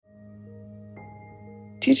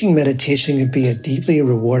Teaching meditation can be a deeply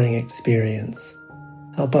rewarding experience.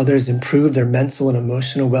 Help others improve their mental and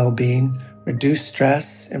emotional well-being, reduce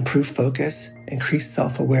stress, improve focus, increase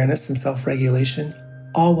self-awareness and self-regulation,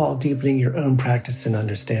 all while deepening your own practice and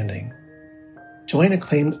understanding. Join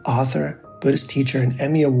acclaimed author, Buddhist teacher, and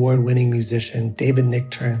Emmy Award-winning musician David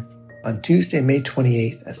Nichtern on Tuesday, May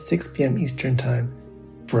 28th at 6 p.m. Eastern Time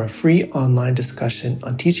for a free online discussion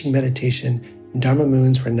on teaching meditation in Dharma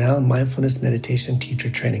Moon's renowned mindfulness meditation teacher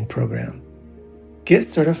training program. Get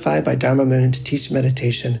certified by Dharma Moon to teach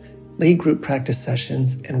meditation, lead group practice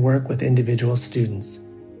sessions, and work with individual students.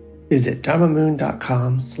 Visit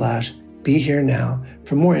dharmamoon.com/BeHereNow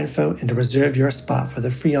for more info and to reserve your spot for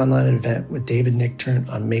the free online event with David Nichtern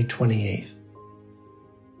on May 28th.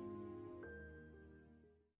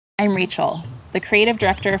 I'm Rachel, the creative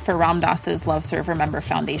director for Ram Dass's Love Serve Remember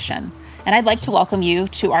Foundation, and I'd like to welcome you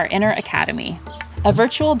to our Inner Academy, a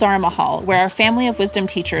virtual Dharma hall where our family of wisdom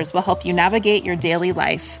teachers will help you navigate your daily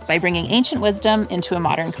life by bringing ancient wisdom into a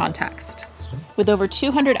modern context. With over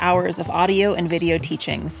 200 hours of audio and video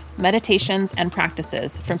teachings, meditations, and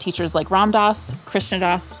practices from teachers like Ram Dass, Krishna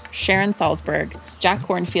Das, Sharon Salzberg, Jack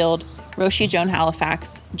Kornfield, Roshi Joan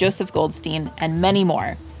Halifax, Joseph Goldstein, and many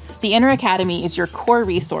more, the Inner Academy is your core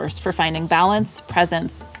resource for finding balance,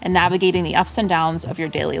 presence, and navigating the ups and downs of your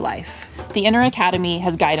daily life. The Inner Academy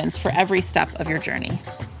has guidance for every step of your journey.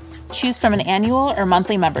 Choose from an annual or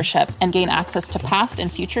monthly membership and gain access to past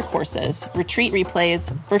and future courses, retreat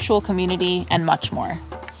replays, virtual community, and much more.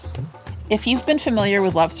 If you've been familiar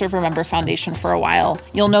with Love Serve Remember Foundation for a while,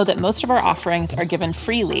 you'll know that most of our offerings are given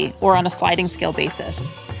freely or on a sliding scale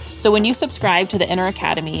basis. So when you subscribe to the Inner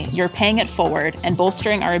Academy, you're paying it forward and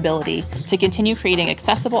bolstering our ability to continue creating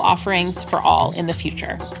accessible offerings for all in the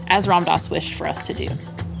future, as Ram Dass wished for us to do.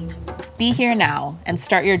 Be here now and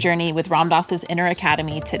start your journey with Ram Dass's Inner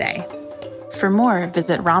Academy today. For more,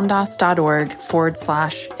 visit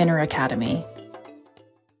ramdass.org/Inner Academy.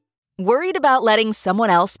 Worried about letting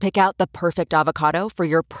someone else pick out the perfect avocado for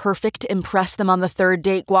your perfect impress them on the third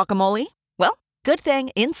date guacamole? Well, good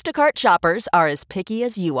thing Instacart shoppers are as picky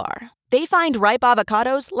as you are. They find ripe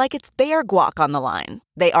avocados like it's their guac on the line.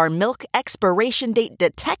 They are milk expiration date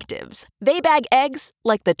detectives. They bag eggs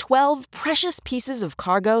like the 12 precious pieces of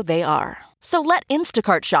cargo they are. So let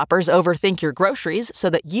Instacart shoppers overthink your groceries so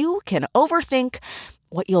that you can overthink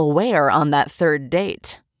what you'll wear on that third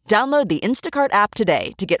date. Download the Instacart app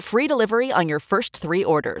today to get free delivery on your first 3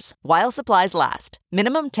 orders, while supplies last.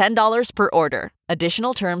 Minimum $10 per order.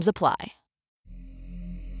 Additional terms apply.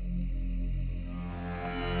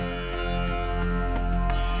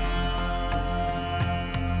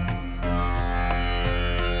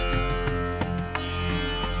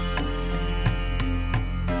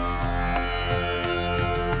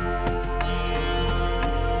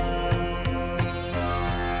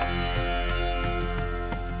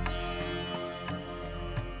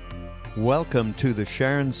 Welcome to the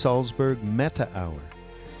Sharon Salzberg Metta Hour.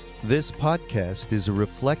 This podcast is a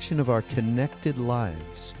reflection of our connected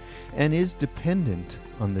lives and is dependent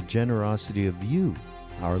on the generosity of you,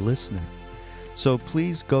 our listener. So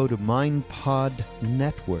please go to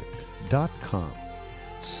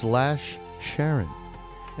mindpodnetwork.com/Sharon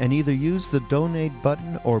and either use the donate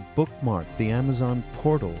button or bookmark the Amazon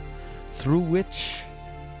portal, through which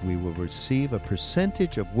we will receive a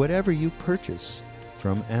percentage of whatever you purchase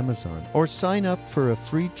from Amazon, or sign up for a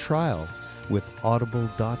free trial with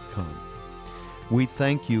audible.com. We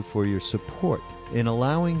thank you for your support in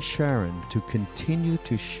allowing Sharon to continue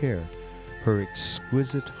to share her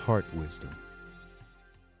exquisite heart wisdom.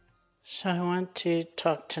 So I want to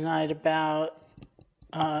talk tonight about,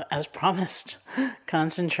 as promised,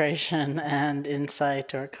 concentration and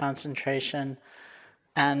insight, or concentration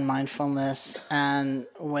and mindfulness, and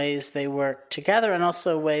ways they work together, and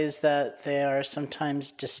also ways that they are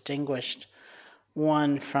sometimes distinguished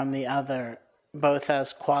one from the other, both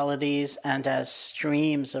as qualities and as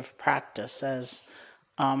streams of practice, as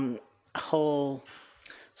whole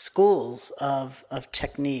schools of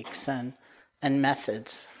techniques and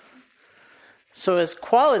methods. So as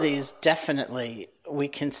qualities, definitely, we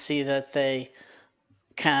can see that they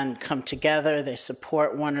can come together, they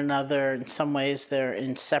support one another. In some ways, they're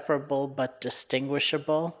inseparable but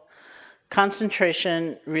distinguishable.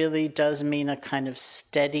 Concentration really does mean a kind of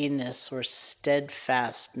steadiness or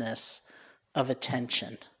steadfastness of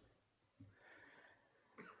attention.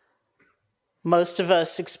 Most of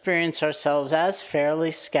us experience ourselves as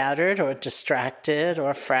fairly scattered or distracted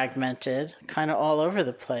or fragmented, kind of all over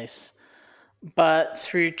the place. But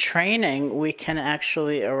through training, we can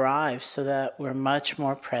actually arrive so that we're much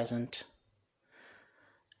more present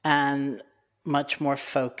and much more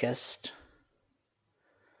focused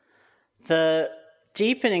The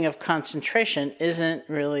deepening of concentration isn't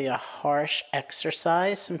really a harsh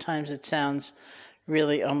exercise. Sometimes it sounds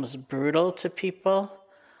really almost brutal to people.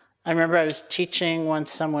 I remember I was teaching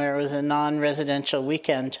once somewhere, it was a non-residential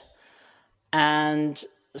weekend, and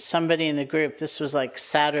somebody in the group, this was like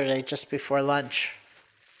Saturday just before lunch,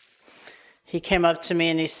 he came up to me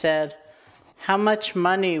and he said, "How much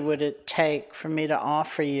money would it take for me to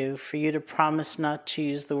offer you for you to promise not to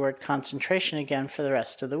use the word concentration again for the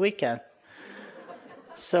rest of the weekend?"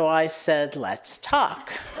 So I said, "Let's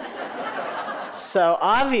talk." So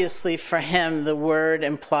obviously for him, the word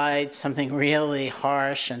implied something really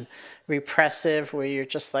harsh and repressive, where you're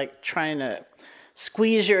just like trying to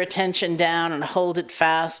squeeze your attention down and hold it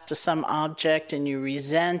fast to some object, and you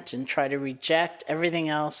resent and try to reject everything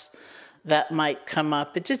else that might come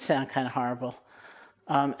up. It did sound kind of horrible,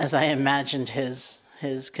 as I imagined his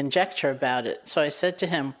conjecture about it. So I said to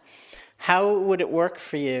him, "How would it work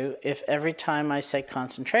for you if every time I say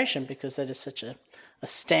concentration," because that is such a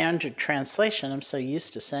standard translation, I'm so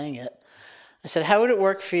used to saying it. I said, "How would it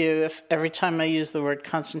work for you if every time I use the word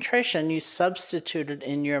concentration, you substituted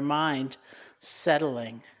in your mind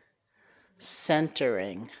settling,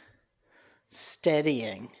 centering,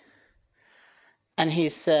 steadying?" And he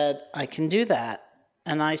said, "I can do that."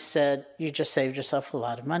 And I said, "You just saved yourself a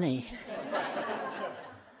lot of money."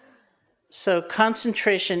 So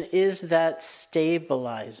concentration is that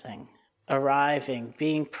stabilizing, arriving,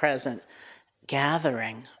 being present,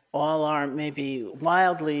 gathering all our maybe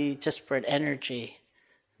wildly disparate energy,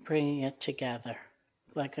 bringing it together,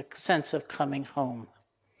 like a sense of coming home.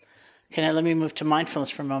 Okay, now let me move to mindfulness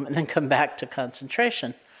for a moment and then come back to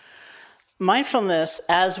concentration. Mindfulness,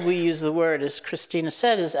 as we use the word, as Christina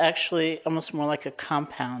said, is actually almost more like a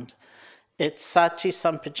compound. It's sati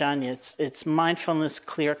sampajanya, it's mindfulness,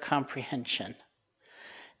 clear comprehension.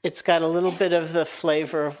 It's got a little bit of the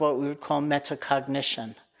flavor of what we would call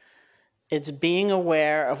metacognition. It's being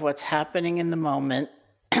aware of what's happening in the moment,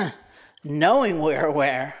 knowing we're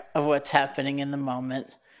aware of what's happening in the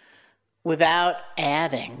moment, without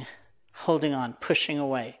adding, holding on, pushing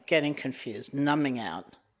away, getting confused, numbing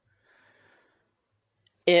out.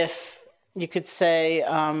 If you could say,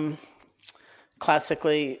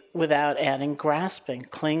 classically, without adding grasping,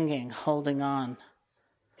 clinging, holding on,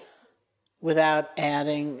 without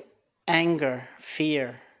adding anger,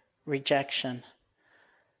 fear, rejection.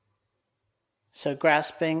 So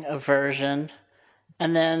grasping, aversion.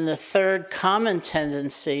 And then the third common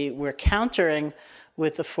tendency we're countering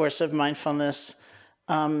with the force of mindfulness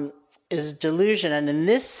is delusion. And in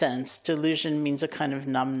this sense, delusion means a kind of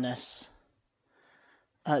numbness,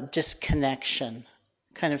 disconnection,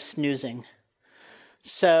 kind of snoozing.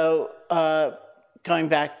 So going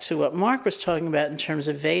back to what Mark was talking about in terms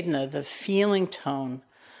of Vedana, the feeling tone,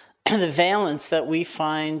 the valence that we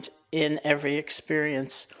find in every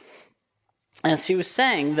experience. As he was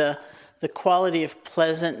saying, the quality of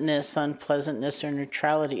pleasantness, unpleasantness, or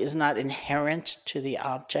neutrality is not inherent to the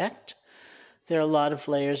object. There are a lot of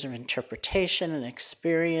layers of interpretation and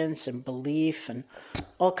experience and belief and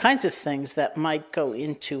all kinds of things that might go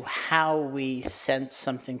into how we sense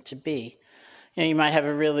something to be. You know, you might have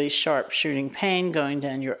a really sharp shooting pain going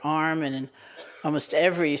down your arm, and in almost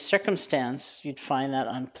every circumstance you'd find that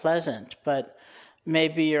unpleasant, but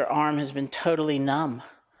maybe your arm has been totally numb,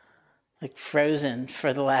 like frozen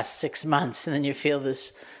for the last 6 months, and then you feel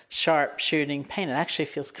this sharp shooting pain. It actually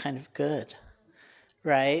feels kind of good,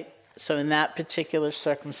 right? So in that particular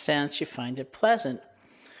circumstance, you find it pleasant.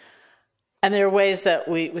 And there are ways that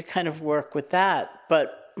we kind of work with that,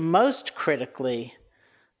 but most critically,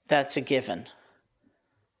 that's a given.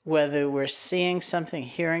 Whether we're seeing something,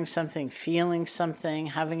 hearing something, feeling something,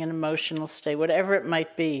 having an emotional state, whatever it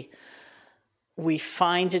might be, we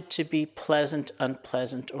find it to be pleasant,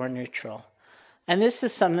 unpleasant, or neutral. And this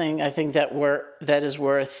is something I think that is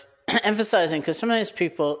worth emphasizing, because sometimes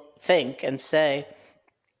people think and say,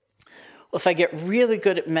 well, if I get really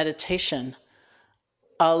good at meditation,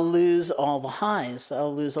 I'll lose all the highs,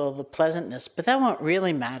 I'll lose all the pleasantness, but that won't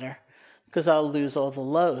really matter, because I'll lose all the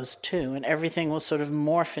lows too, and everything will sort of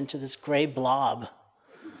morph into this gray blob.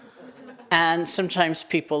 And sometimes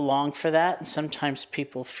people long for that, and sometimes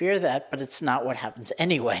people fear that, but it's not what happens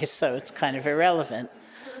anyway, so it's kind of irrelevant.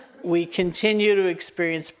 We continue to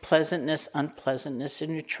experience pleasantness, unpleasantness,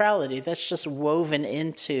 and neutrality. That's just woven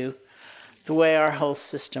into the way our whole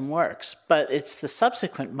system works. But it's the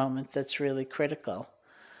subsequent moment that's really critical.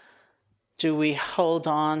 Do we hold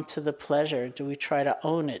on to the pleasure? Do we try to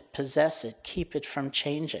own it, possess it, keep it from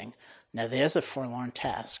changing? Now, there's a forlorn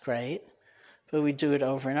task, right? But we do it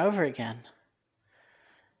over and over again.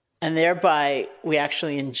 And thereby, we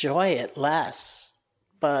actually enjoy it less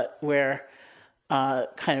but we're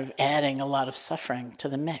kind of adding a lot of suffering to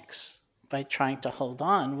the mix by trying to hold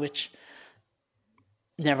on, which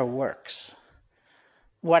never works.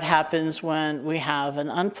 What happens when we have an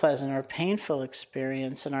unpleasant or painful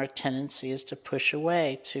experience and our tendency is to push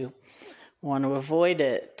away, to want to avoid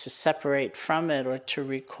it, to separate from it, or to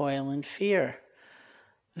recoil in fear?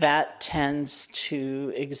 That tends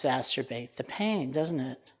to exacerbate the pain, doesn't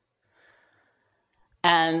it?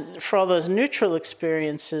 And for all those neutral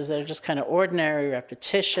experiences that are just kind of ordinary,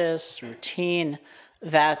 repetitious, routine,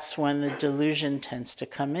 that's when the delusion tends to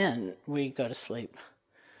come in. We go to sleep.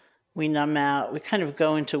 We numb out. We kind of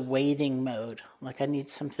go into waiting mode, like I need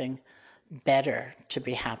something better to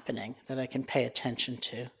be happening that I can pay attention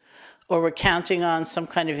to. Or we're counting on some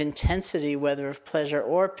kind of intensity, whether of pleasure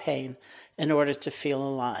or pain, in order to feel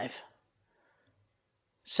alive.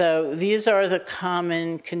 So these are the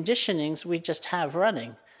common conditionings we just have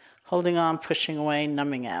running: holding on, pushing away,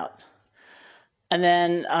 numbing out. And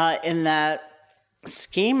then in that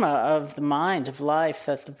schema of the mind, of life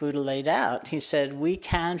that the Buddha laid out, he said we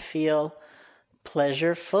can feel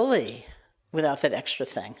pleasure fully without that extra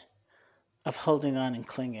thing of holding on and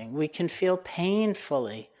clinging. We can feel pain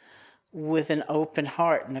fully with an open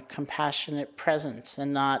heart and a compassionate presence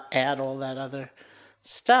and not add all that other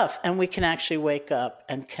stuff. And we can actually wake up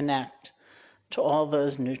and connect to all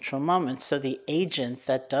those neutral moments. So the agent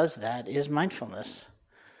that does that is mindfulness.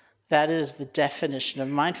 That is the definition of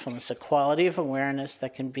mindfulness, a quality of awareness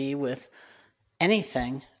that can be with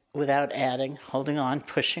anything without adding, holding on,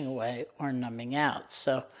 pushing away, or numbing out.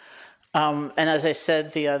 So, and as I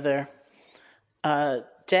said the other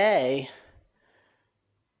day,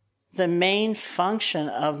 the main function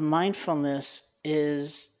of mindfulness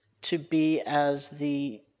is to be as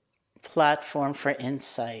the platform for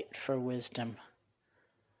insight, for wisdom.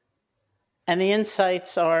 And the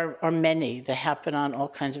insights are many. They happen on all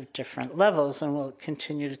kinds of different levels, and we'll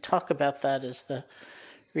continue to talk about that as the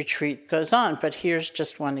retreat goes on. But here's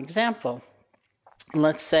just one example.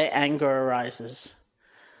 Let's say anger arises,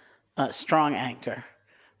 strong anger.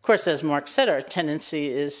 Of course, as Mark said, our tendency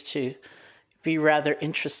is to be rather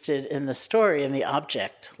interested in the story and the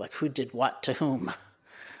object, like who did what to whom,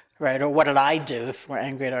 right? Or what did I do if we're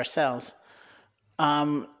angry at ourselves?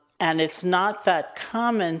 And it's not that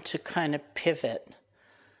common to kind of pivot,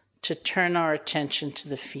 to turn our attention to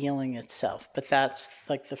the feeling itself. But that's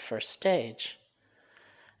like the first stage.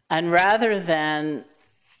 And rather than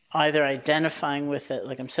either identifying with it,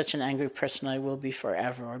 like I'm such an angry person, I will be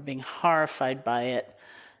forever, or being horrified by it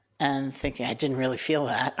and thinking I didn't really feel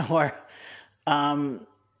that, or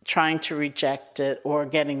trying to reject it, or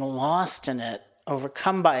getting lost in it,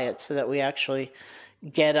 overcome by it, so that we actually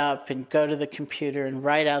get up and go to the computer and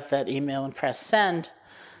write out that email and press send,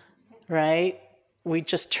 right? We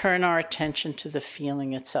just turn our attention to the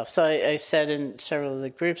feeling itself. So I said in several of the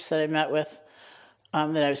groups that I met with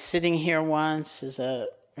that I was sitting here once as a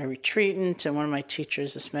retreatant, and one of my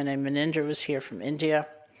teachers, this man named Maninder, was here from India.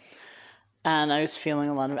 And I was feeling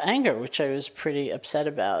a lot of anger, which I was pretty upset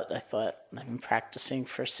about. I thought, I've been practicing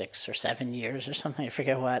for 6 or 7 years or something, I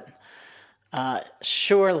forget what.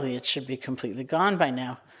 Surely it should be completely gone by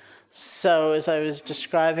now. So as I was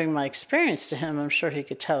describing my experience to him, I'm sure he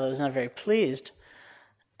could tell I was not very pleased.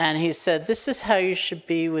 And he said, this is how you should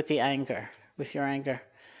be with the anger, with your anger.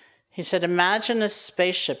 He said, imagine a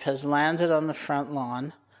spaceship has landed on the front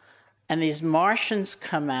lawn, and these Martians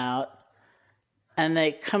come out, and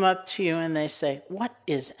they come up to you and they say, what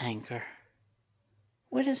is anger?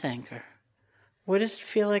 What is anger? What does it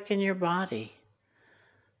feel like in your body?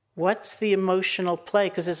 What's the emotional play?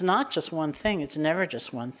 Because it's not just one thing. It's never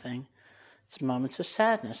just one thing. It's moments of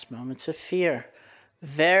sadness, moments of fear,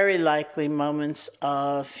 very likely moments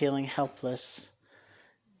of feeling helpless.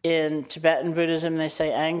 In Tibetan Buddhism, they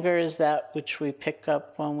say anger is that which we pick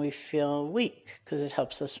up when we feel weak, because it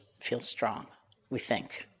helps us feel strong, we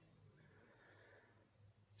think.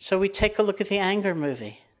 So we take a look at the anger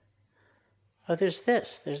movie. Oh, there's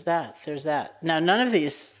this, there's that, there's that. Now, none of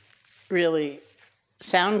these really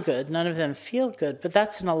sound good, none of them feel good, but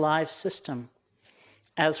that's an alive system.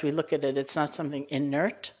 As we look at it, it's not something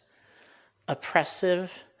inert,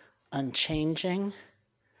 oppressive, unchanging.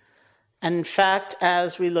 And in fact,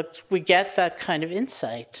 as we look, we get that kind of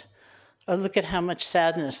insight. Oh, look at how much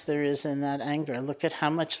sadness there is in that anger. Look at how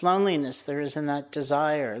much loneliness there is in that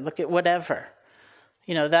desire. Look at whatever.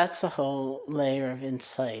 You know, that's a whole layer of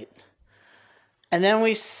insight. And then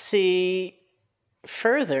we see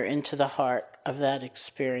further into the heart of that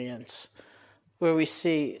experience, where we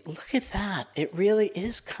see, look at that, it really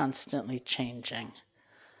is constantly changing.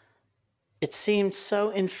 It seems so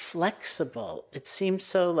inflexible, it seems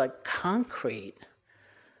so like concrete.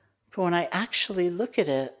 But when I actually look at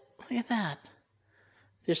it, look at that.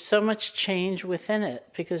 There's so much change within it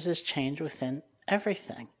because there's change within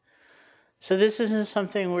everything. So this isn't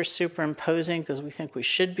something we're superimposing because we think we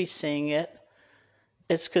should be seeing it.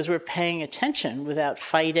 It's because we're paying attention without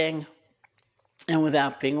fighting and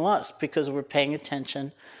without being lost, because we're paying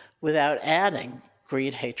attention without adding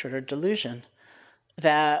greed, hatred, or delusion.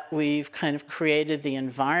 That we've kind of created the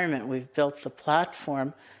environment, we've built the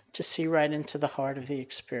platform to see right into the heart of the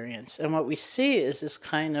experience. And what we see is this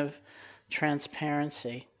kind of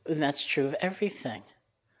transparency, and that's true of everything.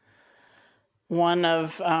 One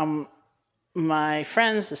of my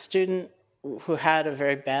friends, a student who had a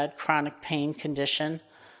very bad chronic pain condition,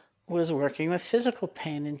 was working with physical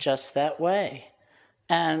pain in just that way.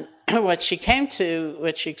 And what she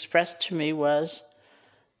expressed to me was,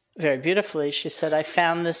 very beautifully, she said, I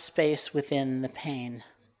found this space within the pain.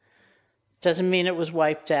 Doesn't mean it was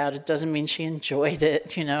wiped out. It doesn't mean she enjoyed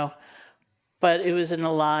it, but it was an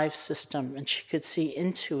alive system, and she could see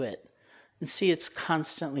into it and see its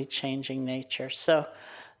constantly changing nature. So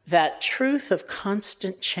that truth of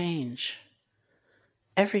constant change,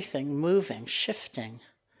 everything moving, shifting,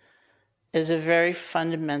 is a very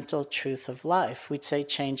fundamental truth of life. We'd say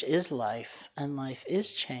change is life, and life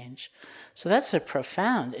is change. So that's a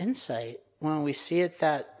profound insight when we see it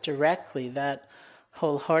that directly, that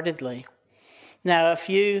wholeheartedly. Now, if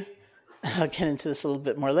you, I'll get into this a little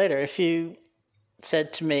bit more later, if you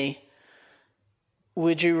said to me,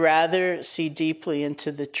 would you rather see deeply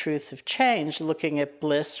into the truth of change looking at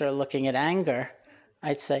bliss or looking at anger?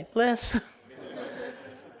 I'd say bliss.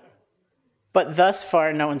 But thus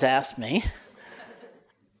far, no one's asked me.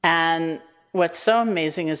 And what's so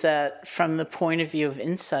amazing is that from the point of view of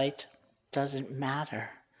insight, it doesn't matter.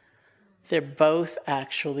 They're both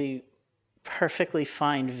actually perfectly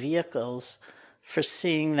fine vehicles for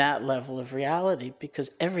seeing that level of reality,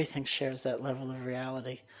 because everything shares that level of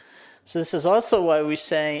reality. So this is also why we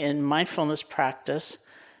say in mindfulness practice,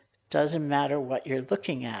 it doesn't matter what you're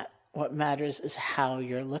looking at. What matters is how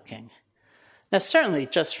you're looking. Now, certainly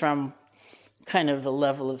just from kind of a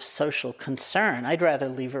level of social concern, I'd rather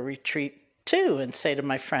leave a retreat too and say to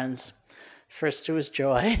my friends, first it was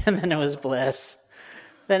joy and then it was bliss.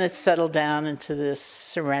 Then it settled down into this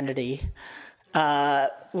serenity,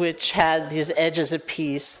 which had these edges of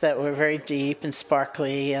peace that were very deep and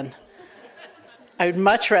sparkly. And I would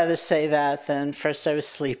much rather say that than first I was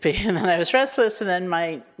sleepy and then I was restless and then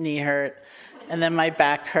my knee hurt and then my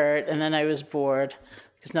back hurt and then I was bored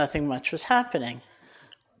because nothing much was happening.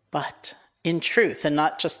 But in truth, and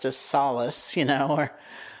not just as solace, or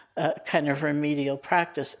a kind of remedial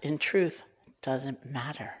practice, in truth, it doesn't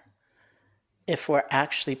matter. If we're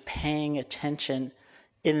actually paying attention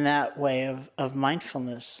in that way of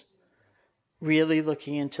mindfulness, really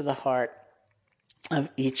looking into the heart of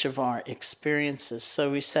each of our experiences. So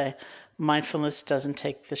we say mindfulness doesn't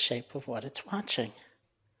take the shape of what it's watching.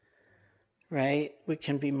 Right? We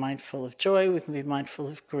can be mindful of joy, we can be mindful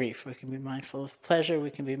of grief, we can be mindful of pleasure, we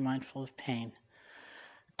can be mindful of pain.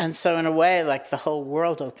 And so in a way, like the whole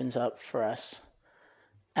world opens up for us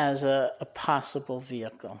as a possible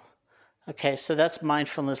vehicle. Okay, so that's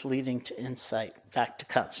mindfulness leading to insight, back to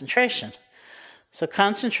concentration. So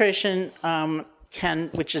concentration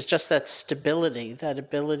which is just that stability, that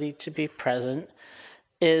ability to be present,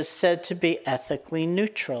 is said to be ethically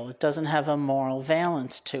neutral. It doesn't have a moral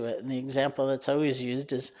valence to it. And the example that's always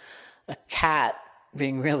used is a cat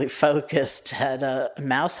being really focused at a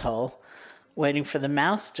mouse hole, waiting for the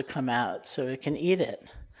mouse to come out so it can eat it.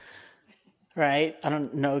 Right? I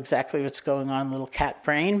don't know exactly what's going on in little cat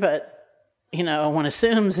brain, but, one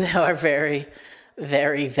assumes they are very,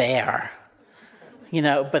 very there.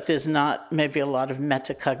 But there's not maybe a lot of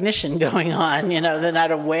metacognition going on. They're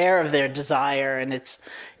not aware of their desire and its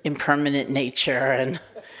impermanent nature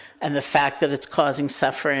and the fact that it's causing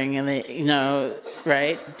suffering and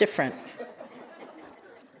right? Different.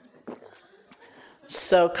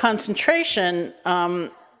 So concentration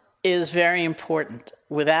is very important.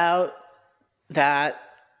 Without that,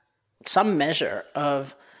 some measure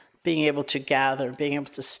of being able to gather, being able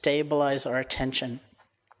to stabilize our attention,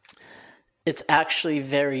 it's actually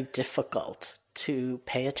very difficult to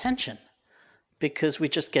pay attention because we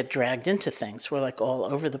just get dragged into things. We're like all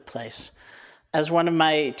over the place. As one of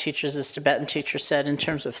my teachers, this Tibetan teacher, said in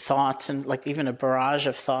terms of thoughts and like even a barrage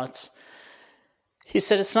of thoughts, he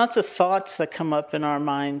said it's not the thoughts that come up in our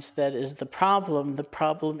minds that is the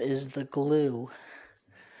problem is the glue,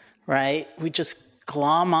 right? We just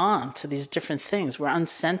glom on to these different things. We're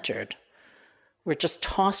uncentered. We're just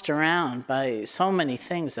tossed around by so many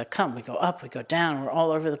things that come. We go up, we go down, we're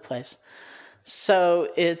all over the place. So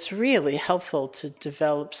it's really helpful to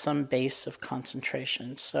develop some base of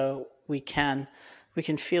concentration so we can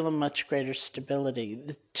feel a much greater stability.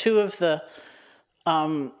 Two of the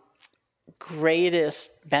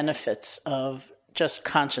greatest benefits of just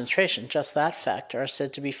concentration, just that factor, are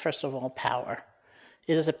said to be, first of all, power.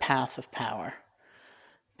 It is a path of power,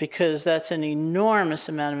 because that's an enormous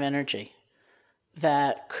amount of energy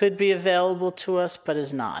that could be available to us but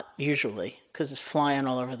is not, usually, because it's flying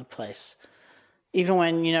all over the place. Even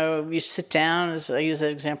when, you sit down, as I used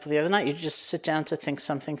that example the other night, you just sit down to think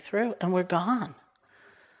something through, and we're gone.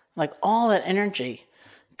 Like, all that energy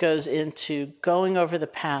goes into going over the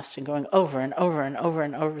past and going over and over and over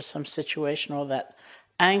and over some situation, all that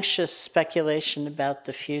anxious speculation about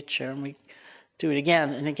the future, and we do it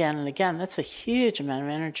again and again and again. That's a huge amount of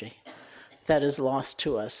energy that is lost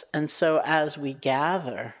to us. And so as we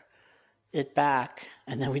gather it back,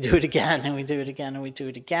 and then we do it again, and we do it again, and we do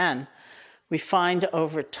it again, we find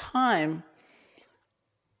over time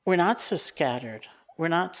we're not so scattered. We're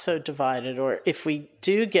not so divided, or if we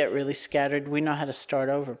do get really scattered, we know how to start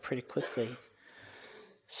over pretty quickly.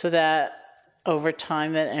 So that over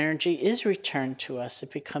time, that energy is returned to us.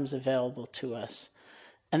 It becomes available to us.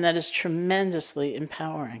 And that is tremendously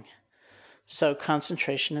empowering. So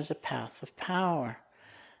concentration is a path of power.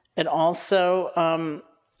 It also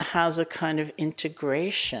has a kind of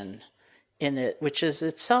integration in it, which is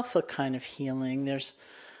itself a kind of healing. There's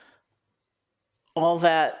all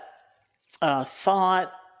that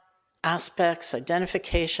thought, aspects,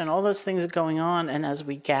 identification, all those things going on. And as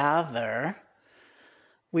we gather,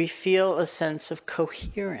 we feel a sense of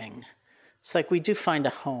cohering. It's like we do find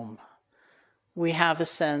a home. We have a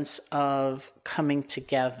sense of coming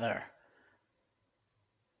together,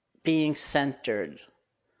 being centered.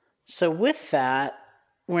 So with that,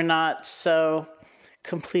 we're not so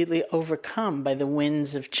completely overcome by the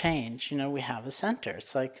winds of change. We have a center.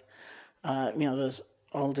 It's like, those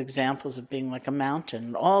old examples of being like a mountain,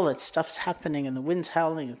 and all that stuff's happening, and the wind's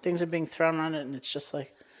howling, and things are being thrown on it, and it's just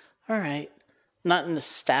like, all right, not in a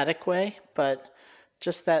static way, but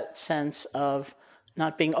just that sense of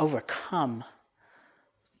not being overcome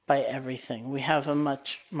by everything. We have a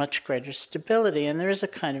much, much greater stability, and there is a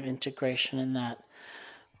kind of integration in that.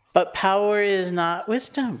 But power is not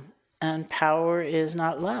wisdom, and power is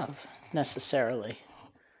not love, necessarily.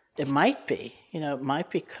 It might be, it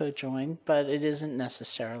might be co-joined, but it isn't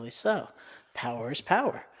necessarily so. Power is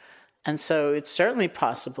power. And so it's certainly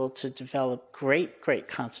possible to develop great, great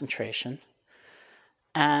concentration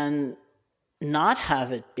and not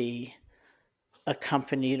have it be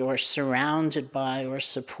accompanied or surrounded by or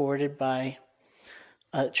supported by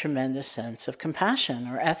a tremendous sense of compassion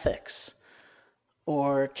or ethics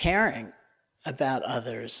or caring about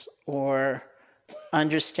others or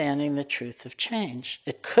understanding the truth of change.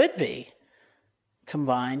 It could be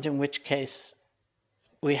combined, in which case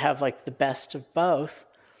we have like the best of both,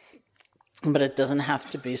 but it doesn't have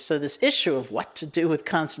to be. So this issue of what to do with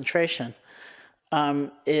concentration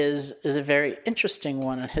is a very interesting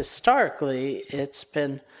one. And historically, it's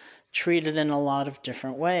been treated in a lot of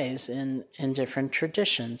different ways in different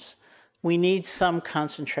traditions. We need some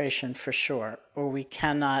concentration for sure, or we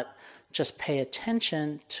cannot just pay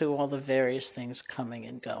attention to all the various things coming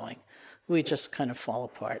and going. We just kind of fall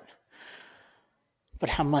apart. But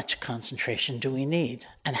how much concentration do we need?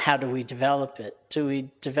 And how do we develop it? Do we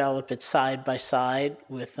develop it side by side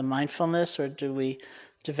with the mindfulness, or do we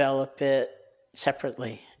develop it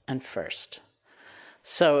separately and first?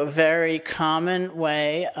 So a very common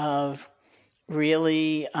way of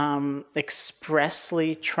really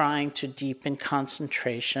expressly trying to deepen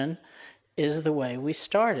concentration is the way we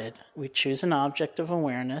started. We choose an object of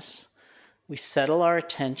awareness. We settle our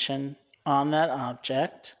attention on that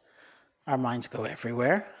object. Our minds go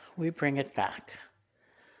everywhere. We bring it back.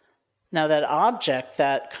 Now that object,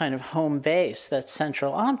 that kind of home base, that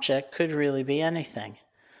central object, could really be anything.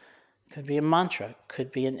 Could be a mantra,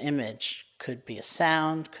 could be an image, could be a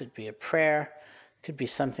sound, could be a prayer, could be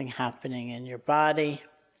something happening in your body.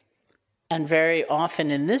 And very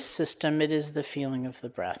often in this system, it is the feeling of the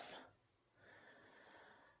breath.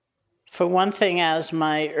 For one thing, as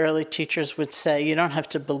my early teachers would say, you don't have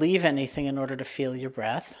to believe anything in order to feel your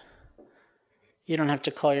breath. You don't have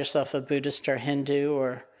to call yourself a Buddhist or Hindu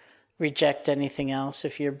or reject anything else.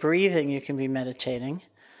 If you're breathing, you can be meditating.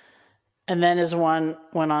 And then as one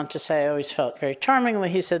went on to say, I always felt very charmingly,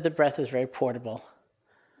 he said, the breath is very portable.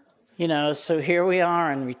 So here we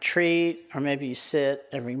are in retreat, or maybe you sit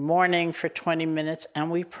every morning for 20 minutes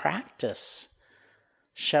and we practice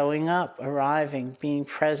showing up, arriving, being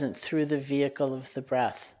present through the vehicle of the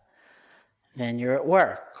breath. Then you're at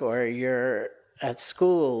work, or you're at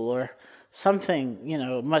school, or something,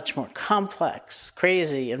 much more complex,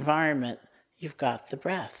 crazy environment, you've got the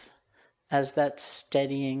breath as that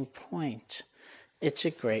steadying point. It's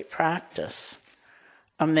a great practice.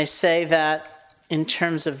 They say that in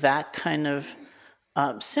terms of that kind of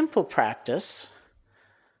simple practice,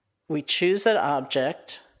 we choose that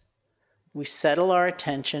object, we settle our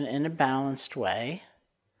attention in a balanced way,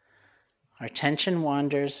 our attention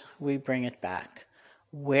wanders, we bring it back.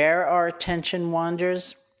 Where our attention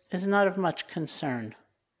wanders is not of much concern.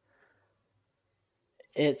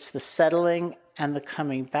 It's the settling and the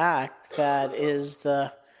coming back that is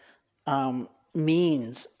the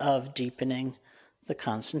means of deepening the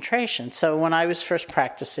concentration. So when I was first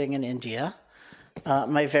practicing in India,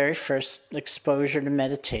 my very first exposure to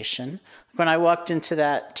meditation, when I walked into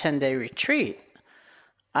that 10-day retreat,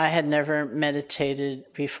 I had never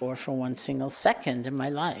meditated before for one single second in my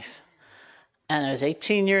life. And I was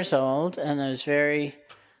 18 years old, and I was very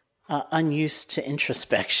unused to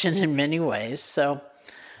introspection in many ways. So,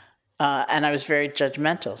 and I was very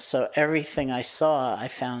judgmental. So everything I saw, I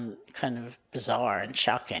found kind of bizarre and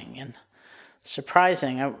shocking and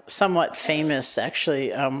surprising. I'm somewhat famous,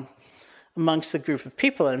 actually, amongst the group of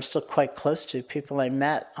people that I'm still quite close to, people I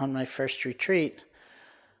met on my first retreat,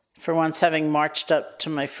 for once having marched up to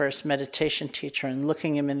my first meditation teacher and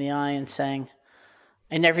looking him in the eye and saying,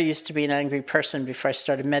 I never used to be an angry person before I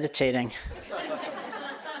started meditating,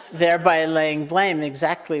 thereby laying blame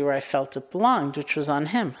exactly where I felt it belonged, which was on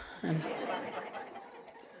him.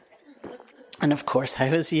 And of course,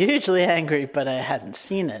 I was hugely angry, but I hadn't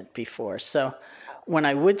seen it before. So when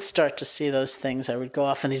I would start to see those things, I would go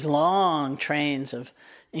off in these long trains of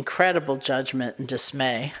incredible judgment and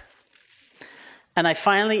dismay. And I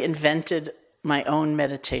finally invented my own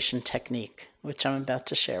meditation technique, which I'm about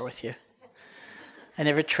to share with you. I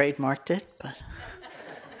never trademarked it, but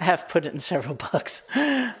I have put it in several books.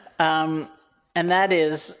 And that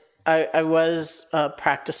is, I was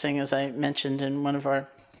practicing, as I mentioned in one of our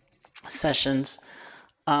sessions,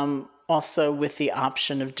 also with the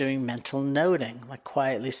option of doing mental noting, like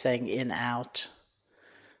quietly saying in, out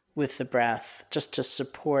with the breath, just to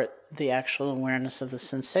support the actual awareness of the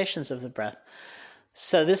sensations of the breath.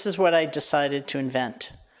 So this is what I decided to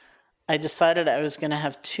invent. I decided I was going to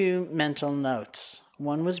have two mental notes.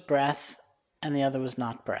 One was breath, and the other was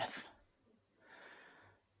not breath.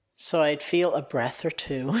 So I'd feel a breath or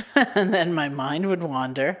two, and then my mind would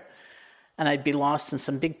wander, and I'd be lost in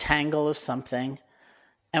some big tangle of something.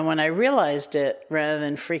 And when I realized it, rather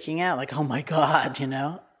than freaking out, like, oh my God,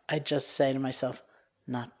 I'd just say to myself,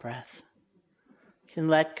 not breath. You can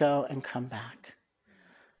let go and come back.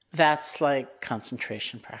 That's like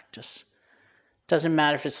concentration practice. Doesn't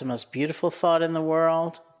matter if it's the most beautiful thought in the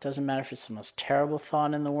world. Doesn't matter if it's the most terrible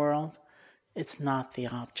thought in the world. It's not the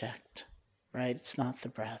object, right? It's not the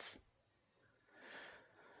breath.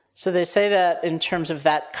 So they say that in terms of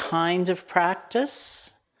that kind of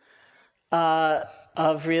practice,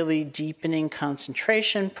 of really deepening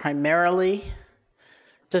concentration primarily,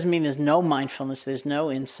 doesn't mean there's no mindfulness, there's no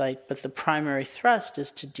insight, but the primary thrust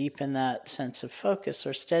is to deepen that sense of focus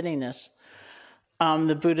or steadiness.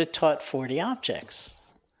 The Buddha taught 40 objects.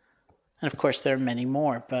 And of course there are many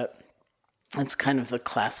more, but it's kind of the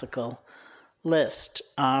classical list.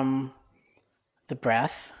 The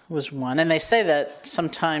breath was one. And they say that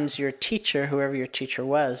sometimes your teacher, whoever your teacher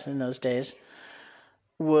was in those days,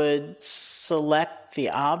 would select the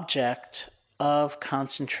object of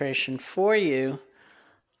concentration for you,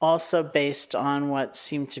 also based on what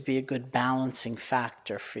seemed to be a good balancing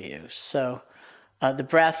factor for you. So the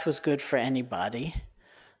breath was good for anybody.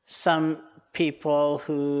 Some people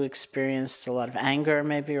who experienced a lot of anger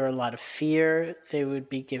maybe or a lot of fear, they would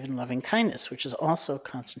be given loving kindness, which is also a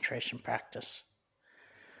concentration practice,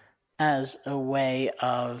 as a way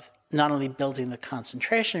of not only building the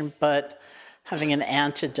concentration, but having an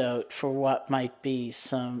antidote for what might be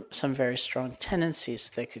some very strong tendencies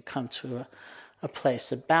they could come to a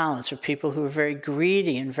place of balance. For people who are very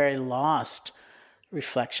greedy and very lost,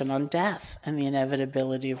 reflection on death and the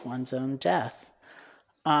inevitability of one's own death.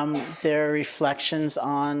 There are reflections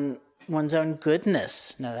on one's own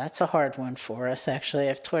goodness. Now, that's a hard one for us, actually.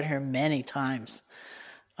 I've taught here many times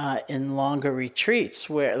in longer retreats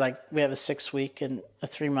where, like, we have a 6-week and a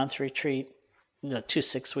 3-month retreat, 2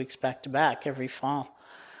 6 weeks back to back every fall,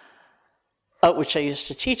 which I used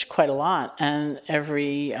to teach quite a lot. And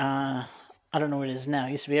every, I don't know what it is now,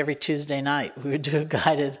 it used to be every Tuesday night, we would do a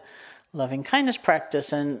guided loving kindness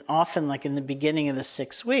practice. And often, like in the beginning of the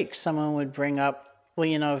 6 weeks, someone would bring up,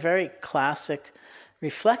 a very classic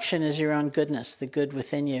reflection is your own goodness, the good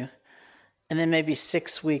within you. And then maybe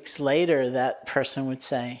 6 weeks later, that person would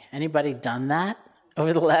say, anybody done that?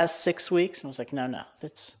 over the last 6 weeks. And I was like, no,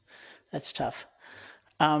 that's tough.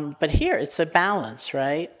 But here, it's a balance,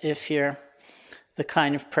 right? If you're the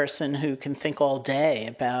kind of person who can think all day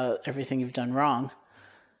about everything you've done wrong,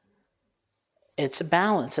 it's a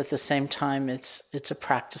balance. At the same time, it's a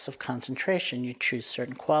practice of concentration. You choose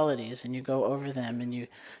certain qualities and you go over them and you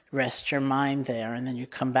rest your mind there, and then you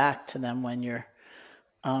come back to them when you're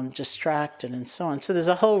distracted and so on. So there's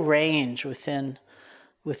a whole range within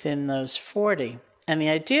those 40. And the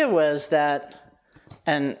idea was that,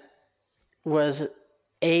 and was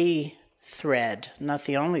a thread, not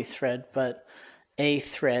the only thread, but a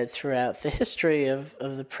thread throughout the history of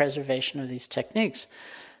the preservation of these techniques.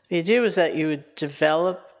 The idea was that you would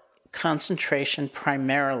develop concentration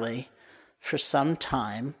primarily for some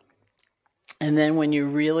time, and then when you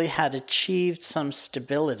really had achieved some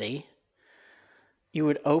stability, you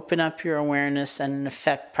would open up your awareness and, in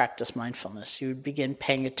effect, practice mindfulness. You would begin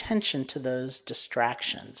paying attention to those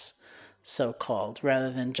distractions, so-called,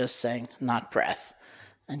 rather than just saying, not breath,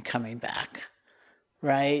 and coming back,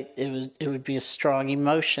 right? It would be a strong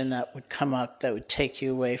emotion that would come up that would take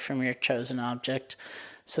you away from your chosen object.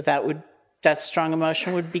 So that strong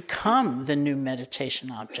emotion would become the new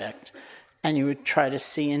meditation object. And you would try to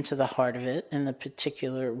see into the heart of it in the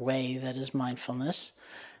particular way that is mindfulness,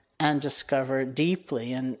 and discover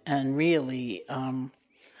deeply and really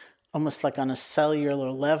almost like on a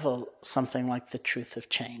cellular level, something like the truth of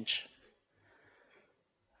change.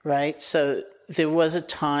 Right? So there was a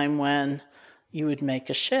time when you would make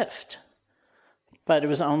a shift, but it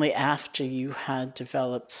was only after you had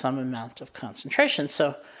developed some amount of concentration.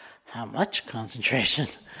 So how much concentration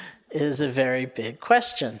is a very big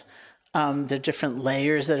question. There are different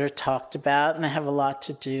layers that are talked about, and they have a lot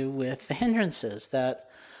to do with the hindrances that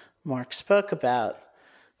Mark spoke about.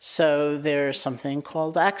 So there's something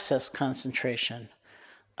called access concentration,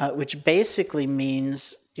 which basically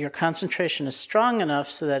means your concentration is strong enough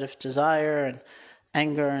so that if desire and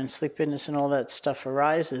anger and sleepiness and all that stuff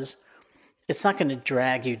arises, it's not going to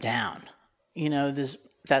drag you down. There's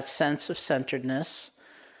that sense of centeredness,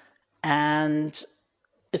 and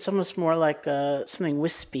it's almost more like something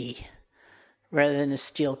wispy rather than a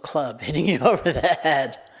steel club hitting you over the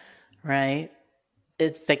head, right?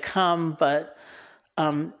 They come, but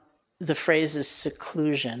the phrase is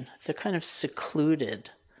seclusion. They're kind of secluded.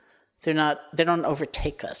 They don't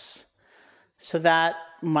overtake us. So that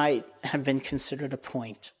might have been considered a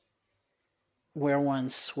point where one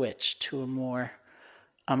switched to a more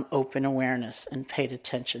open awareness and paid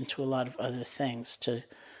attention to a lot of other things to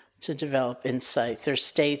develop insight. There's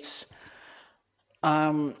states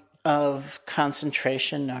of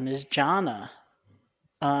concentration known as jhana,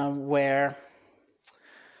 where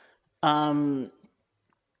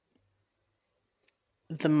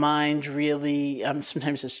the mind really,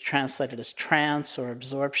 sometimes it's translated as trance or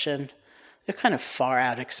absorption. They're kind of far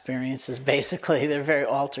out experiences, basically. They're very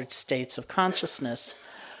altered states of consciousness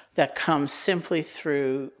that come simply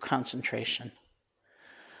through concentration.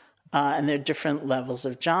 And there are different levels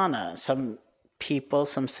of jhana. Some people,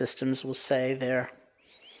 some systems will say they're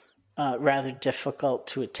rather difficult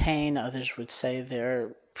to attain. Others would say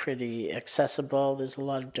they're pretty accessible. There's a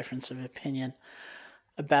lot of difference of opinion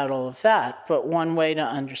about all of that. But one way to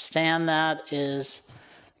understand that is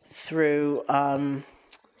through the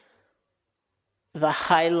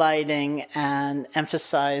highlighting and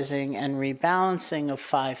emphasizing and rebalancing of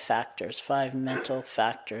 5 factors, 5 mental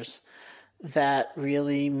factors that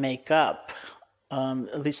really make up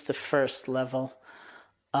at least the first level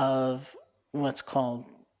of what's called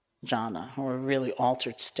jhana, or a really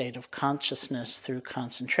altered state of consciousness through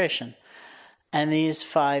concentration. And these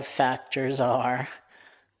 5 factors are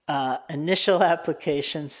initial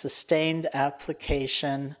application, sustained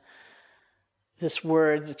application, this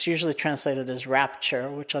word that's usually translated as rapture,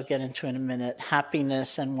 which I'll get into in a minute,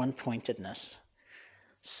 happiness, and one-pointedness.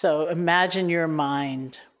 So imagine your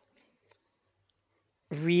mind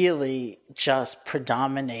really just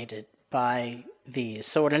predominated by these.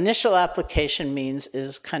 So what initial application means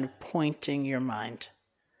is kind of pointing your mind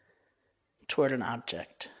toward an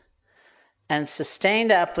object. And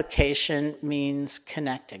sustained application means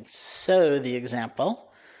connecting. So the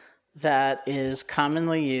example that is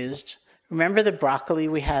commonly used, remember the broccoli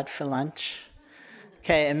we had for lunch?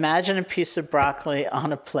 Okay, imagine a piece of broccoli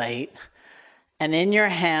on a plate, and in your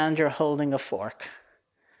hand you're holding a fork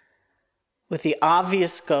with the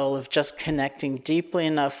obvious goal of just connecting deeply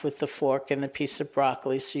enough with the fork and the piece of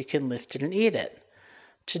broccoli so you can lift it and eat it.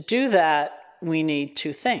 To do that, we need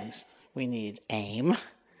 2 things. We need aim,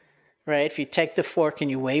 right? If you take the fork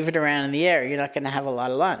and you wave it around in the air, you're not going to have a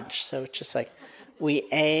lot of lunch. So it's just like we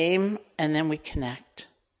aim and then we connect.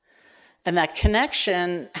 And that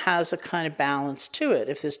connection has a kind of balance to it.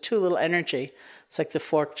 If there's too little energy, it's like the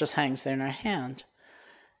fork just hangs there in our hand.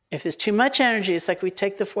 If there's too much energy, it's like we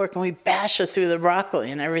take the fork and we bash it through the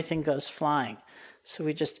broccoli and everything goes flying. So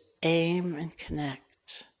we just aim and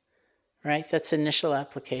connect, right? That's initial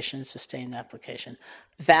application, sustained application.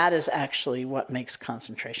 That is actually what makes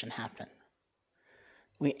concentration happen.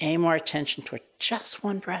 We aim our attention toward just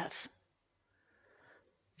one breath.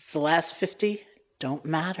 The last 50 don't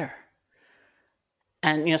matter.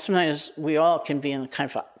 And sometimes we all can be in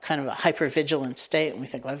kind of a hypervigilant state, and we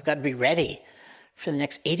think, well, I've got to be ready for the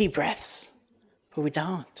next 80 breaths. But we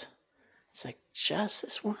don't. It's like just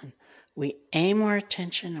this one. We aim our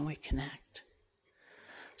attention and we connect.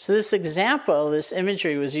 So this example, this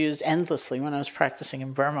imagery was used endlessly when I was practicing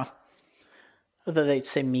in Burma. Although they'd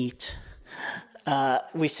say meat.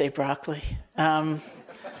 We say broccoli.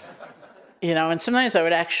 And sometimes I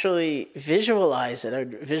would actually visualize it. I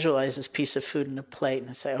would visualize this piece of food in a plate and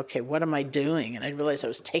I'd say, okay, what am I doing? And I'd realize I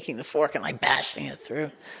was taking the fork and bashing it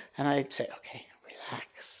through. And I'd say, okay,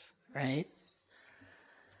 relax, right?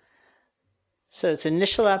 So it's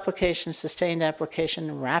initial application, sustained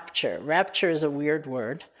application, rapture. Rapture is a weird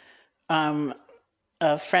word.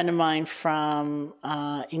 A friend of mine from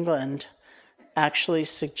England actually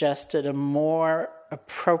suggested a more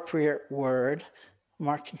appropriate word,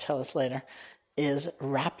 Mark can tell us later, is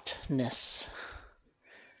raptness,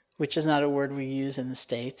 which is not a word we use in the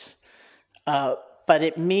States. But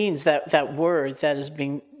it means that word that is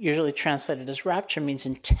being usually translated as rapture means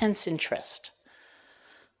intense interest,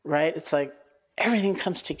 right? It's like everything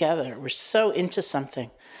comes together. We're so into something.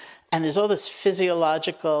 And there's all this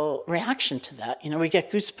physiological reaction to that. We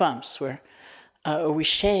get goosebumps or we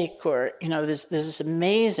shake, or, there's this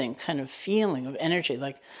amazing kind of feeling of energy,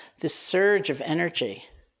 like this surge of energy,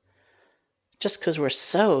 just because we're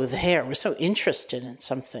so there, we're so interested in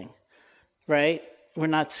something, right? We're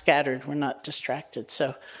not scattered, we're not distracted.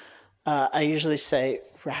 So I usually say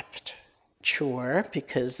rapture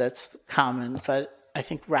because that's common, but I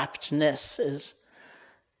think raptness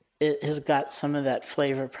it has got some of that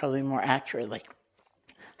flavor, probably more accurate, like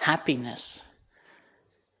happiness.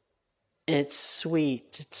 It's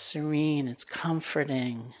sweet, it's serene, it's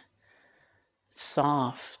comforting, it's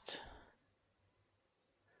soft.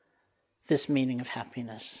 This meaning of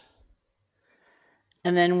happiness.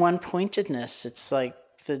 And then one-pointedness, it's like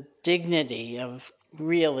the dignity of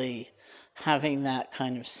really having that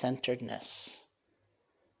kind of centeredness.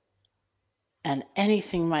 And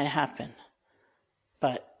anything might happen,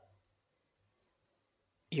 but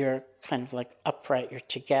you're kind of like upright, you're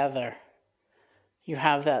together. You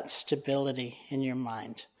have that stability in your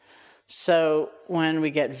mind. So when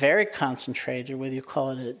we get very concentrated, whether you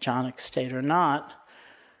call it a jhanic state or not,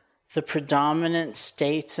 the predominant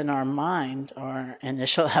states in our mind are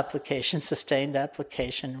initial application, sustained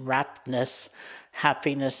application, raptness,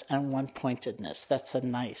 happiness, and one-pointedness. That's a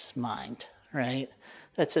nice mind, right?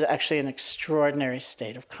 That's actually an extraordinary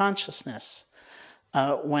state of consciousness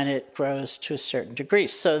when it grows to a certain degree.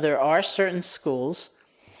 So there are certain schools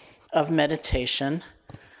of meditation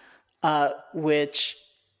which,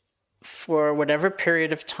 for whatever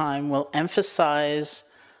period of time, will emphasize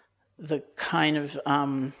the kind of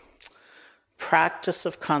practice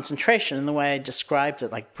of concentration in the way I described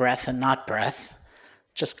it, like breath and not breath,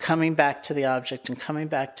 just coming back to the object and coming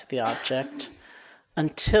back to the object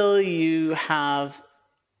until you have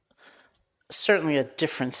certainly a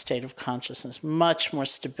different state of consciousness, much more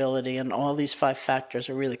stability, and all these 5 factors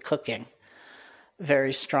are really cooking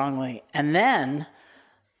very strongly. And then,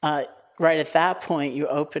 right at that point, you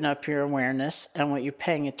open up your awareness, and what you're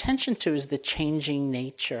paying attention to is the changing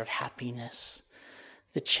nature of happiness,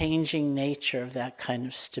 the changing nature of that kind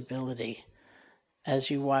of stability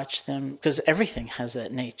as you watch them, because everything has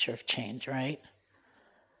that nature of change, right?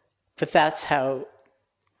 But that's how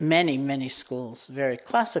many, many schools, very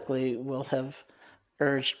classically, will have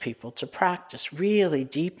urged people to practice, really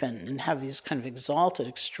deepen and have these kind of exalted,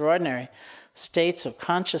 extraordinary states of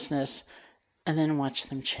consciousness, and then watch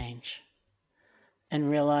them change and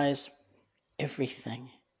realize everything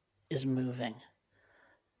is moving.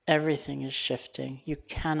 Everything is shifting. You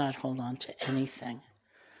cannot hold on to anything.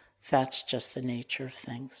 That's just the nature of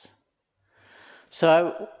things.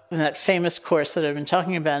 So in that famous course that I've been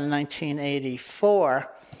talking about in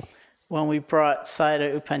 1984, when we brought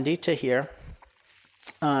Sayadaw U Pandita here,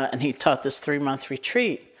 and he taught this 3-month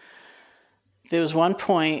retreat, there was one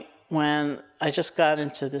point when I just got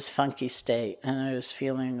into this funky state, and I was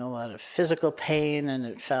feeling a lot of physical pain, and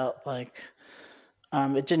it felt like,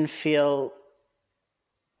 it didn't feel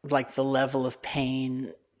like the level of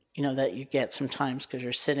pain, that you get sometimes because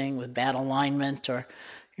you're sitting with bad alignment, or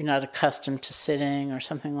you're not accustomed to sitting or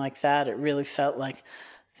something like that. It really felt like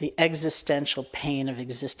the existential pain of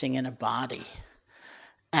existing in a body.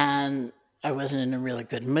 And I wasn't in a really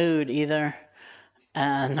good mood either,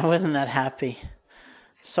 and I wasn't that happy.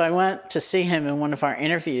 So I went to see him in one of our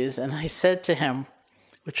interviews, and I said to him,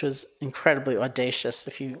 which was incredibly audacious,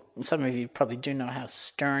 some of you probably do know how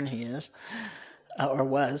stern he is, or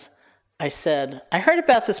was. I said, I heard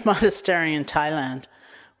about this monastery in Thailand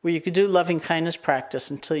where you could do loving kindness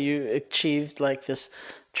practice until you achieved like this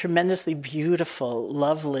tremendously beautiful,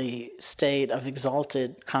 lovely state of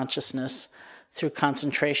exalted consciousness through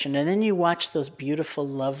concentration. And then you watch those beautiful,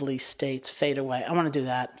 lovely states fade away. I want to do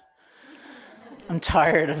that. I'm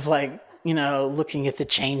tired of looking at the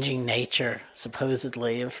changing nature,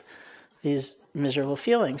 supposedly, of these miserable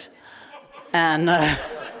feelings. And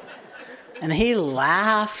he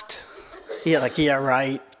laughed. Yeah,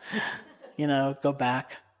 right. Go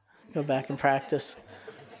back and practice.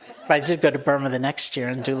 But I did go to Burma the next year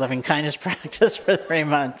and do loving kindness practice for 3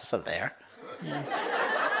 months. So there. Yeah.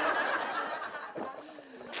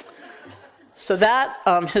 So that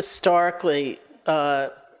historically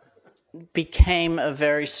became a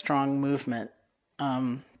very strong movement.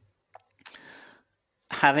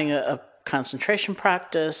 Having a concentration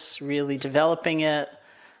practice, really developing it,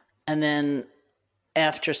 and then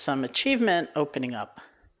after some achievement, opening up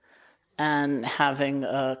and having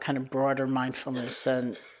a kind of broader mindfulness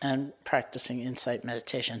and practicing insight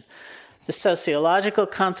meditation. The sociological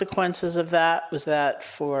consequences of that was that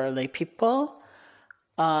for lay people,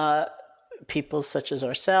 people such as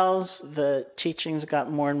ourselves, the teachings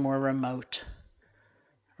got more and more remote,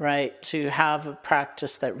 right? To have a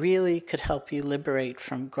practice that really could help you liberate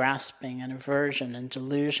from grasping and aversion and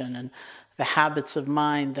delusion and the habits of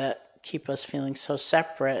mind that keep us feeling so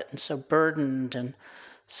separate and so burdened and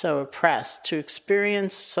so oppressed. To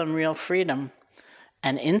experience some real freedom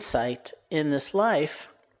and insight in this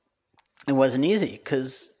life, it wasn't easy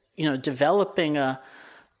because, developing a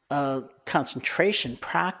concentration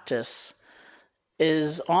practice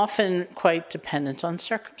is often quite dependent on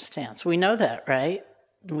circumstance. We know that, right?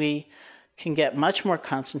 We can get much more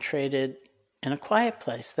concentrated in a quiet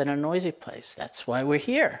place than a noisy place. That's why we're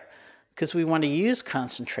here, because we want to use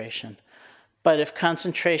concentration. But if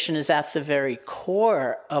concentration is at the very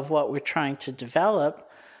core of what we're trying to develop,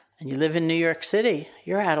 and you live in New York City,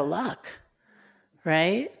 you're out of luck,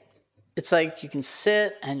 right? It's like you can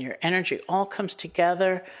sit and your energy all comes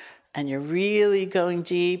together and you're really going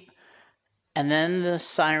deep. And then the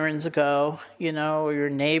sirens go, or your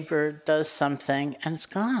neighbor does something and it's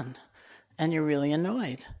gone. And you're really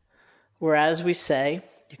annoyed. Whereas we say,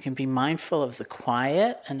 you can be mindful of the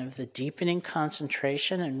quiet and of the deepening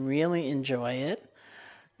concentration and really enjoy it.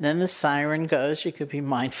 Then the siren goes, you could be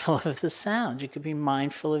mindful of the sound. You could be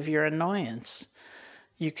mindful of your annoyance.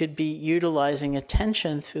 You could be utilizing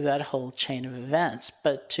attention through that whole chain of events.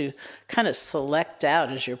 But to kind of select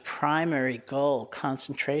out as your primary goal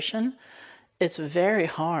concentration, it's very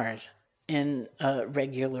hard in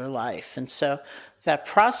regular life. And so that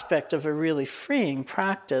prospect of a really freeing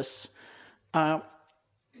practice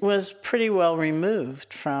was pretty well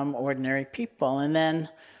removed from ordinary people. And then,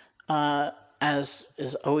 as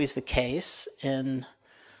is always the case in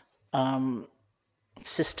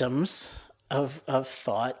systems of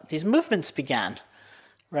thought, these movements began,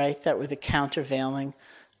 right? That were the countervailing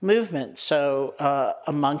movement. So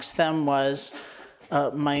amongst them was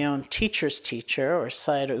my own teacher's teacher, or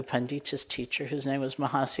Sayadaw U Pandita's teacher, whose name was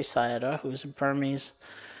Mahasi Sayadaw, who was a Burmese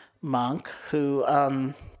monk who,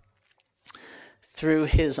 through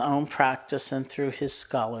his own practice and through his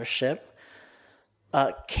scholarship,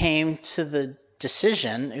 came to the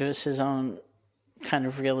decision, it was his own kind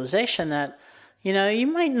of realization that, you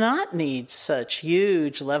might not need such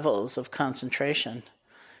huge levels of concentration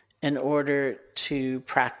in order to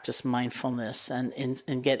practice mindfulness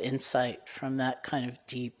and get insight from that kind of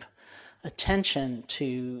deep attention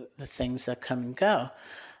to the things that come and go.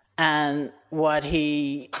 And what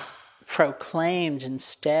he proclaimed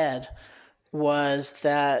instead was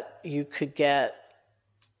that you could get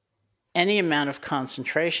any amount of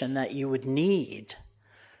concentration that you would need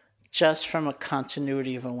just from a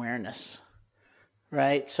continuity of awareness,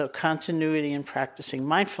 right? So continuity in practicing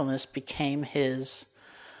mindfulness became his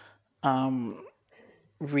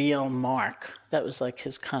real mark. That was like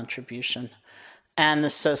his contribution. And the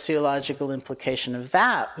sociological implication of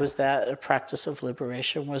that was that a practice of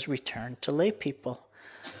liberation was returned to lay people,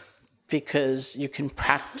 because you can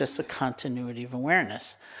practice a continuity of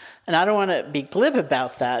awareness. And I don't want to be glib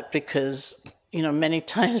about that because, many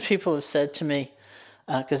times people have said to me,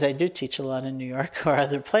 because I do teach a lot in New York or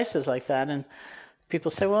other places like that, and people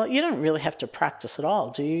say, well, you don't really have to practice at all,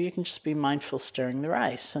 do you? You can just be mindful stirring the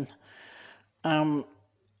rice.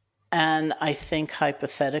 And I think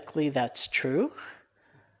hypothetically that's true,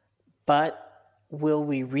 but will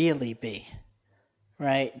we really be,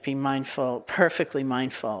 right? Be mindful, perfectly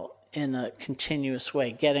mindful in a continuous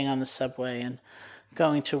way, getting on the subway and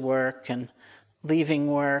going to work and leaving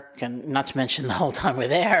work, and not to mention the whole time we're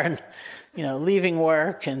there, and leaving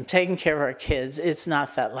work and taking care of our kids. It's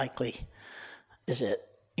not that likely, is it?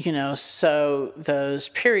 So those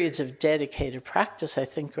periods of dedicated practice, I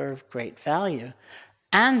think, are of great value.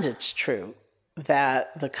 And it's true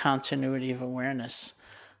that the continuity of awareness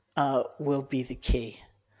will be the key.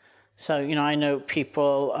 So, I know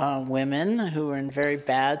people, women who are in very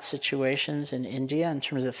bad situations in India in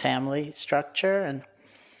terms of family structure and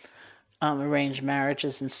arranged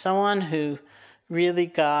marriages and so on, who really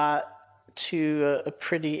got to a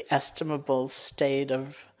pretty estimable state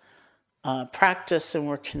of practice and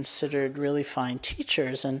were considered really fine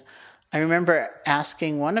teachers. And I remember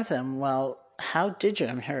asking one of them, well, how did you?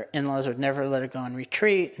 I mean, her in-laws would never let her go on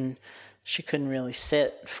retreat, and she couldn't really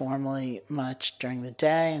sit formally much during the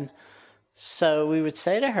day. And so we would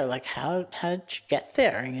say to her, like, how did you get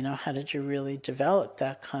there? How did you really develop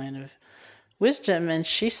that kind of wisdom? And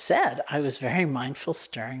she said, I was very mindful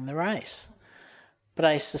stirring the rice. But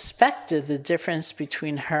I suspected the difference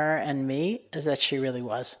between her and me is that she really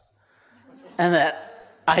was. And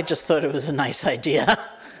that I just thought it was a nice idea,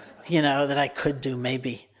 that I could do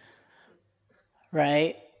maybe.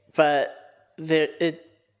 Right? But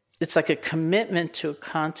it's like a commitment to a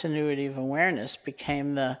continuity of awareness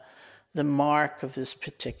became the mark of this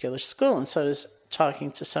particular school. And so I was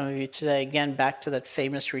talking to some of you today, again, back to that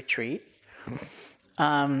famous retreat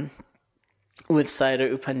with Sayadaw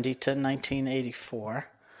U Pandita in 1984,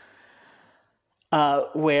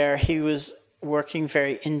 where he was working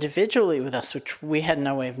very individually with us, which we had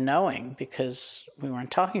no way of knowing because we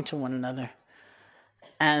weren't talking to one another.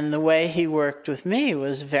 And the way he worked with me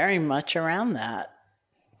was very much around that.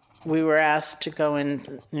 We were asked to go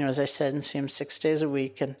in, as I said, and see him 6 days a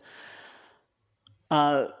week and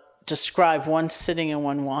describe one sitting and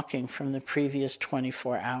one walking from the previous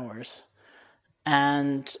 24 hours.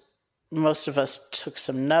 And most of us took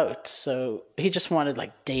some notes. So he just wanted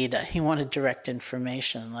data. He wanted direct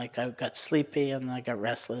information. Like I got sleepy and I got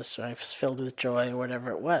restless, or I was filled with joy, or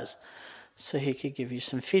whatever it was. So he could give you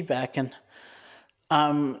some feedback. And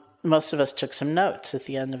most of us took some notes at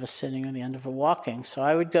the end of a sitting or the end of a walking. So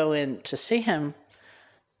I would go in to see him,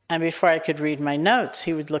 and before I could read my notes,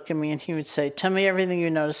 he would look at me and he would say, tell me everything you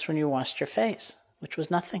noticed when you washed your face, which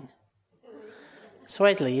was nothing. So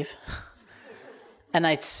I'd leave. And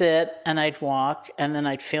I'd sit and I'd walk, and then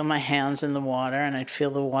I'd feel my hands in the water, and I'd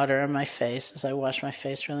feel the water on my face as I washed my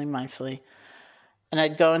face really mindfully. And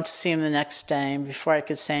I'd go in to see him the next day, and before I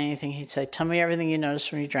could say anything, he'd say, tell me everything you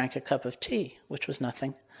noticed when you drank a cup of tea, which was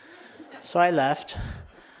nothing. So I left,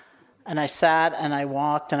 and I sat and I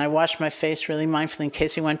walked, and I washed my face really mindfully in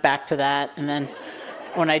case he went back to that. And then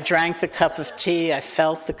when I drank the cup of tea, I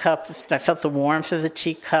felt the warmth of the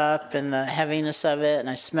teacup and the heaviness of it, and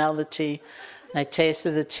I smelled the tea. And I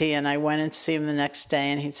tasted the tea, and I went in to see him the next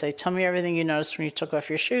day, and he'd say, tell me everything you noticed when you took off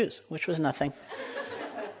your shoes, which was nothing.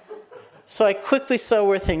 So I quickly saw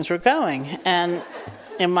where things were going. And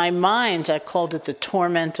in my mind, I called it the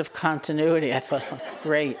torment of continuity. I thought, oh,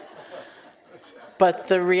 great. But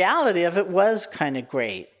the reality of it was kind of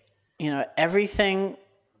great. Everything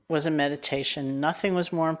was a meditation. Nothing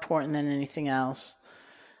was more important than anything else.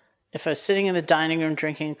 If I was sitting in the dining room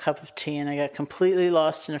drinking a cup of tea and I got completely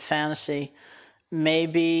lost in a fantasy,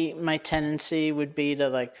 maybe my tendency would be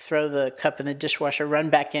to throw the cup in the dishwasher, run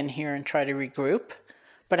back in here and try to regroup.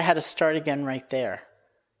 But I had to start again right there.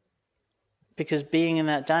 Because being in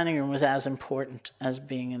that dining room was as important as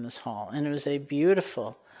being in this hall. And it was a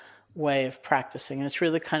beautiful way of practicing. And it's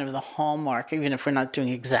really kind of the hallmark, even if we're not doing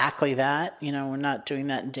exactly that, we're not doing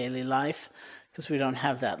that in daily life because we don't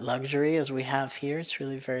have that luxury as we have here. It's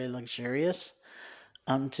really very luxurious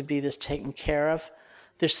to be this taken care of.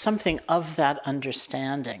 There's something of that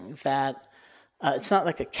understanding that it's not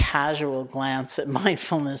like a casual glance at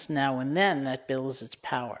mindfulness now and then that builds its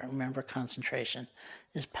power. Remember, concentration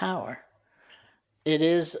is power. It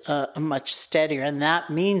is a much steadier, and that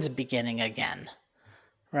means beginning again,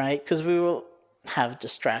 right? Because we will have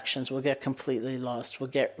distractions. We'll get completely lost. We'll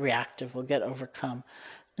get reactive. We'll get overcome.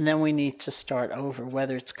 And then we need to start over,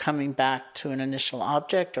 whether it's coming back to an initial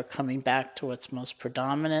object or coming back to what's most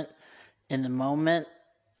predominant in the moment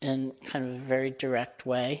in kind of a very direct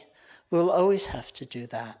way. We'll always have to do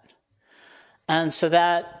that. And so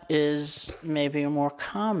that is maybe a more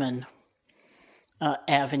common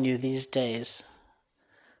avenue these days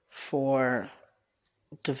for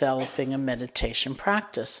developing a meditation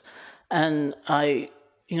practice. And I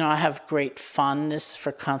have great fondness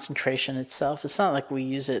for concentration itself. It's not like we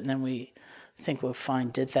use it and then we think, well, fine,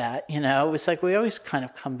 did that. It's like we always kind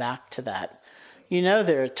of come back to that.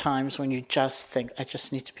 There are times when you just think, I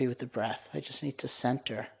just need to be with the breath. I just need to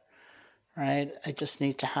center, right? I just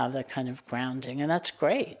need to have that kind of grounding. And that's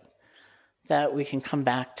great that we can come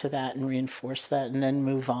back to that and reinforce that and then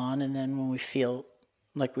move on. And then when we feel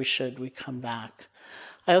like we should, we come back.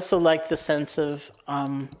 I also like the sense of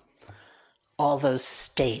all those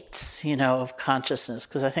states, of consciousness,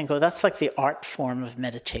 because I think, that's like the art form of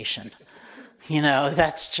meditation.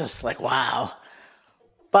 That's just like, wow.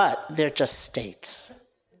 But they're just states.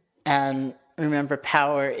 And remember,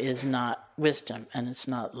 power is not wisdom and it's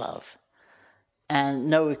not love. And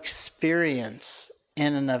no experience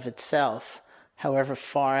in and of itself, however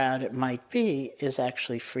far out it might be, is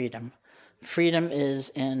actually freedom. Freedom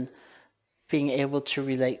is in being able to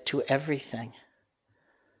relate to everything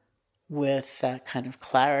with that kind of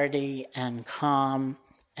clarity and calm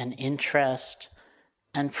and interest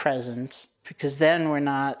and presence, because then we're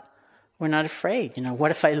not afraid.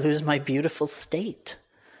 What if I lose my beautiful state?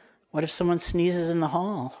 What if someone sneezes in the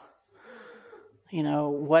hall?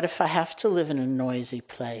 What if I have to live in a noisy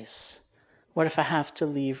place? What if I have to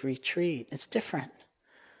leave retreat? It's different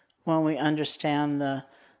when we understand the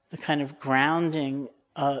kind of grounding,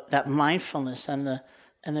 that mindfulness and the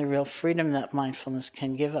real freedom that mindfulness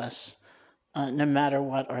can give us, no matter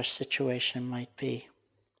what our situation might be.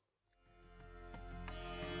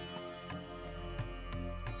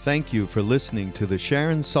 Thank you for listening to the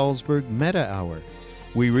Sharon Salzberg Metta Hour.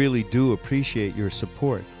 We really do appreciate your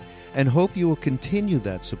support and hope you will continue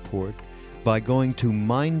that support by going to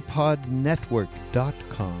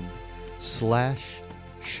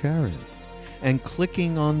mindpodnetwork.com/Sharon and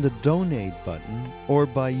clicking on the donate button, or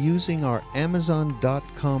by using our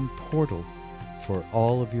Amazon.com portal for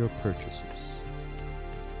all of your purchases.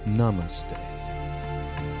 Namaste.